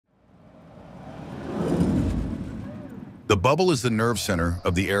The bubble is the nerve center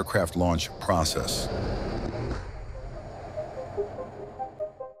of the aircraft launch process.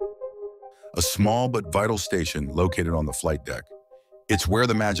 A small but vital station located on the flight deck. It's where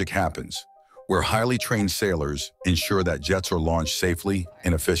the magic happens, where highly trained sailors ensure that jets are launched safely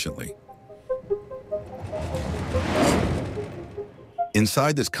and efficiently.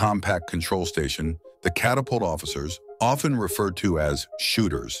 Inside this compact control station, the catapult officers, often referred to as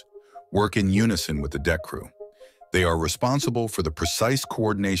shooters, work in unison with the deck crew. They are responsible for the precise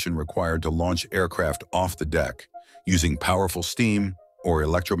coordination required to launch aircraft off the deck using powerful steam or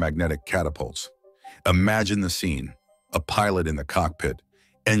electromagnetic catapults. Imagine the scene: a pilot in the cockpit,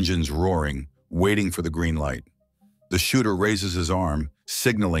 engines roaring, waiting for the green light. The shooter raises his arm,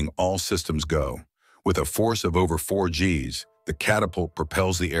 signaling all systems go. With a force of over 4 Gs, the catapult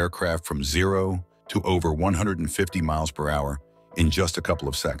propels the aircraft from 0 to over 150 miles per hour in just a couple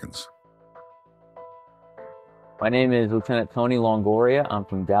of seconds. My name is Lieutenant Tony Longoria. I'm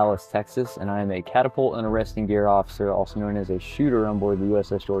from Dallas, Texas, and I am a catapult and arresting gear officer, also known as a shooter on board the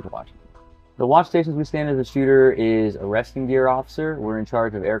USS George Washington. The launch stations we stand as a shooter is arresting gear officer. We're in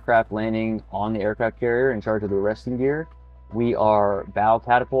charge of aircraft landing on the aircraft carrier, in charge of the arresting gear. We are bow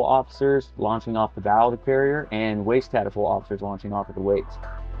catapult officers launching off the bow of the carrier, and waist catapult officers launching off of the waist.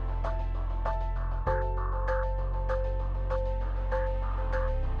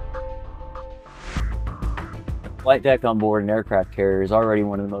 Flight deck on board an aircraft carrier is already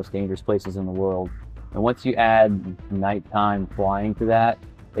one of the most dangerous places in the world. And once you add nighttime flying to that,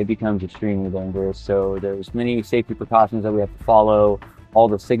 it becomes extremely dangerous. So there's many safety precautions that we have to follow. All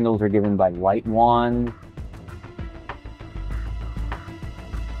the signals are given by light wand.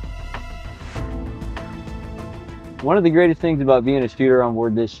 One of the greatest things about being a shooter on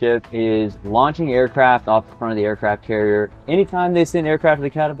board this ship is launching aircraft off the front of the aircraft carrier. Anytime they send aircraft to the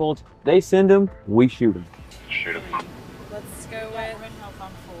catapults, they send them, we shoot them. Shoot them. Let's go with green health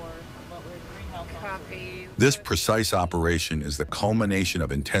on 4. What would green health on? Copy. This precise operation is the culmination of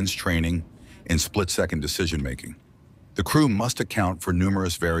intense training and split-second decision-making. The crew must account for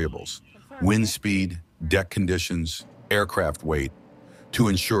numerous variables: wind speed, deck conditions, aircraft weight, to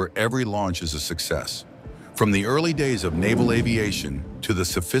ensure every launch is a success. From the early days of naval aviation to the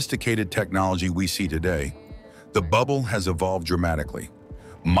sophisticated technology we see today, the bubble has evolved dramatically.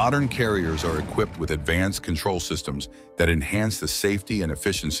 Modern carriers are equipped with advanced control systems that enhance the safety and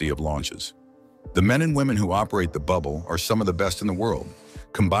efficiency of launches. The men and women who operate the bubble are some of the best in the world,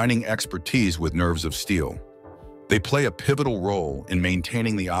 combining expertise with nerves of steel. They play a pivotal role in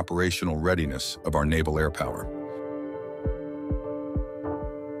maintaining the operational readiness of our naval air power.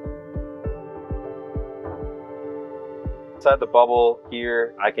 Inside the bubble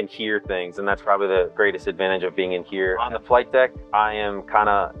here, I can hear things, and that's probably the greatest advantage of being in here. On the flight deck, I am kind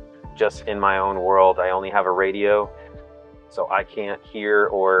of just in my own world. I only have a radio, so I can't hear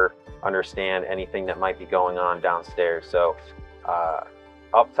or understand anything that might be going on downstairs. So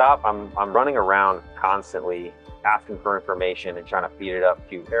up top, I'm running around constantly asking for information and trying to feed it up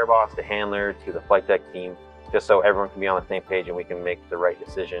to air boss, to handler, to the flight deck team, just so everyone can be on the same page and we can make the right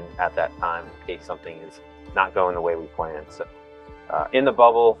decision at that time in case something is not going the way we planned. So in the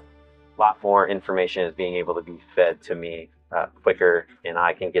bubble, a lot more information is being able to be fed to me quicker, and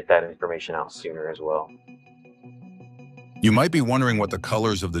I can get that information out sooner as well. You might be wondering what the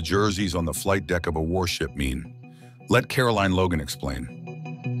colors of the jerseys on the flight deck of a warship mean. Let Caroline Logan explain.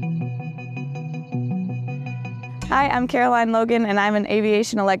 Hi, I'm Caroline Logan, and I'm an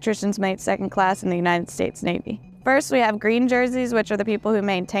aviation electrician's mate 2nd class in the United States Navy. First, we have green jerseys, which are the people who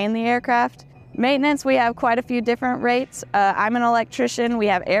maintain the aircraft. Maintenance, we have quite a few different rates. I'm an electrician. We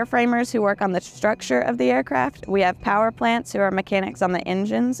have airframers who work on the structure of the aircraft. We have power plants who are mechanics on the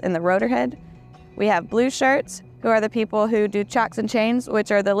engines and the rotor head. We have blue shirts, who are the people who do chocks and chains,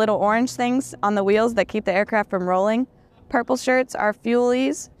 which are the little orange things on the wheels that keep the aircraft from rolling. Purple shirts are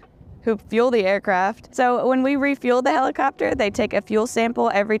fuelies, who fuel the aircraft. So when we refuel the helicopter, they take a fuel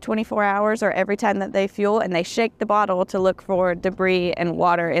sample every 24 hours or every time that they fuel, and they shake the bottle to look for debris and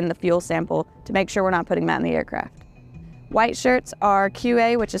water in the fuel sample to make sure we're not putting that in the aircraft. White shirts are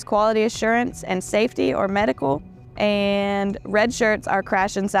QA, which is quality assurance and safety or medical, and red shirts are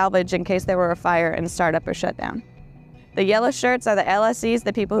crash and salvage in case there were a fire and startup or shutdown. The yellow shirts are the LSEs,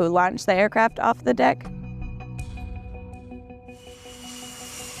 the people who launch the aircraft off the deck.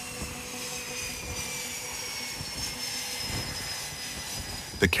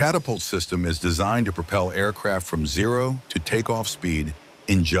 The catapult system is designed to propel aircraft from 0 to takeoff speed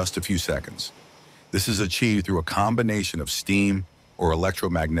in just a few seconds. This is achieved through a combination of steam or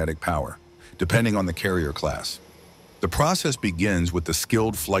electromagnetic power, depending on the carrier class. The process begins with the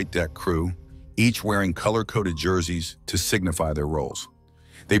skilled flight deck crew, each wearing color-coded jerseys to signify their roles.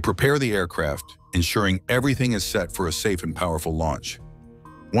 They prepare the aircraft, ensuring everything is set for a safe and powerful launch.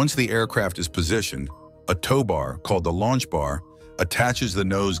 Once the aircraft is positioned, a tow bar, called the launch bar, attaches the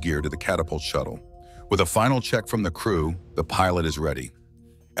nose gear to the catapult shuttle. With a final check from the crew, the pilot is ready.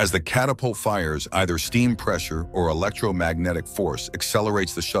 As the catapult fires, either steam pressure or electromagnetic force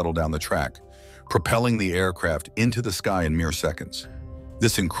accelerates the shuttle down the track, propelling the aircraft into the sky in mere seconds.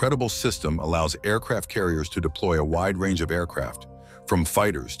 This incredible system allows aircraft carriers to deploy a wide range of aircraft, from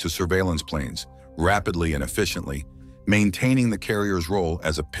fighters to surveillance planes, rapidly and efficiently, maintaining the carrier's role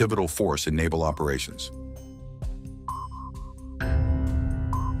as a pivotal force in naval operations.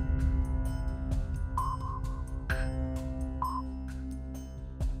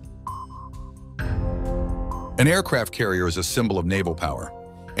 An aircraft carrier is a symbol of naval power,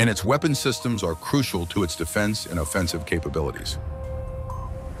 and its weapon systems are crucial to its defense and offensive capabilities.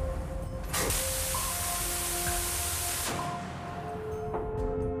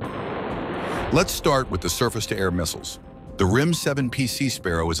 Let's start with the surface-to-air missiles. The RIM-7P Sea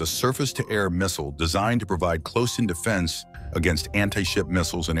Sparrow is a surface-to-air missile designed to provide close-in defense against anti-ship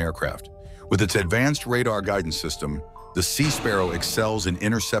missiles and aircraft. With its advanced radar guidance system, the Sea Sparrow excels in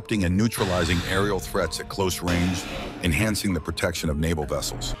intercepting and neutralizing aerial threats at close range, enhancing the protection of naval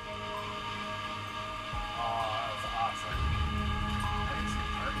vessels.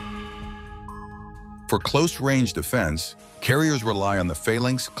 For close-range defense, carriers rely on the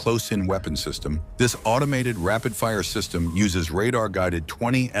Phalanx close-in weapon system. This automated rapid-fire system uses radar-guided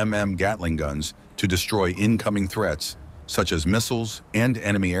 20 Gatling guns to destroy incoming threats, such as missiles and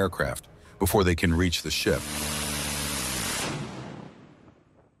enemy aircraft, before they can reach the ship.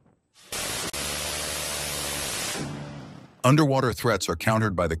 Underwater threats are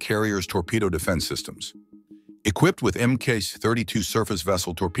countered by the carrier's torpedo defense systems. Equipped with MK-32 surface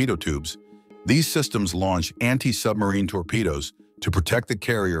vessel torpedo tubes, these systems launch anti-submarine torpedoes to protect the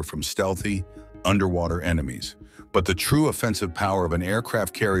carrier from stealthy, underwater enemies. But the true offensive power of an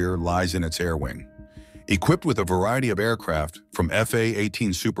aircraft carrier lies in its air wing. Equipped with a variety of aircraft, from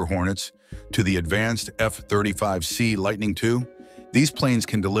FA-18 Super Hornets to the advanced F-35C Lightning II, these planes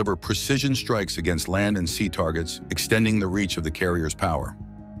can deliver precision strikes against land and sea targets, extending the reach of the carrier's power.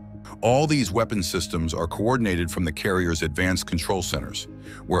 All these weapon systems are coordinated from the carrier's advanced control centers,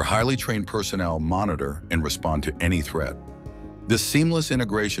 where highly trained personnel monitor and respond to any threat. This seamless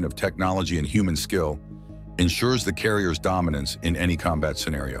integration of technology and human skill ensures the carrier's dominance in any combat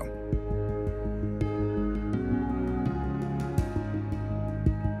scenario.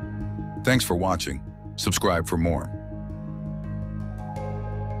 Thanks for watching. Subscribe for more.